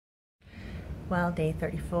Well, day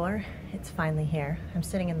 34, it's finally here. I'm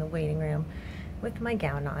sitting in the waiting room with my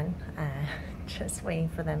gown on, just waiting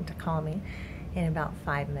for them to call me in about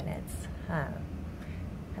 5 minutes. I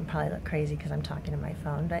probably look crazy because I'm talking to my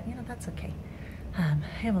phone, but you know, that's okay. I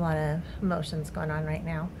have a lot of emotions going on right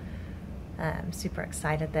now. I'm super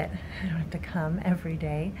excited that I don't have to come every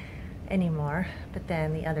day anymore, but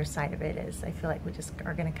then the other side of it is I feel like we just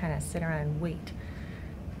are going to kind of sit around and wait.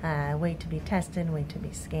 Wait to be tested, wait to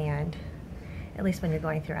be scanned. At least when you're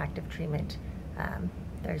going through active treatment,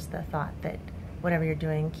 there's the thought that whatever you're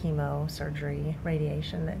doing, chemo, surgery,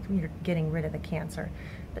 radiation, that you're getting rid of the cancer.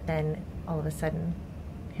 But then all of a sudden,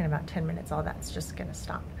 in about 10 minutes, all that's just going to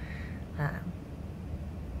stop.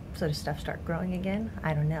 So does stuff start growing again?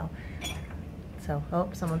 I don't know. So, oh,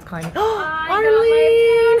 someone's calling me. Oh,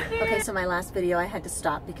 Arlene! Okay, so my last video I had to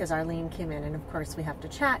stop because Arlene came in, and of course we have to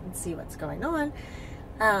chat and see what's going on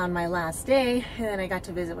my last day, and then I got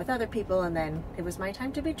to visit with other people, and then it was my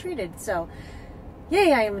time to be treated. So,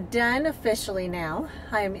 yay, I am done officially now.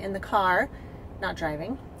 I am in the car, not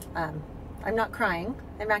driving. I'm not crying.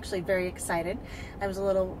 I'm actually very excited. I was a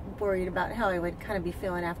little worried about how I would kind of be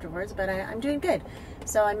feeling afterwards, but I'm doing good.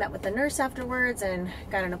 So I met with the nurse afterwards and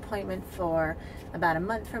got an appointment for about a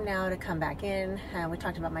month from now to come back in. We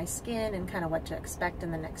talked about my skin and kind of what to expect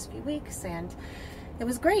in the next few weeks, and it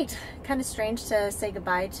was great. Kind of strange to say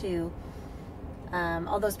goodbye to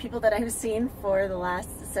all those people that I've seen for the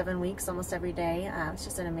last 7 weeks, almost every day. It's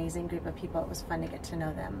just an amazing group of people. It was fun to get to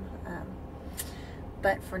know them.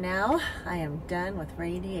 But for now, I am done with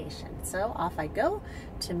radiation. So off I go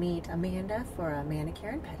to meet Amanda for a manicure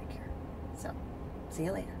and pedicure. So, see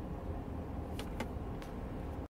you later.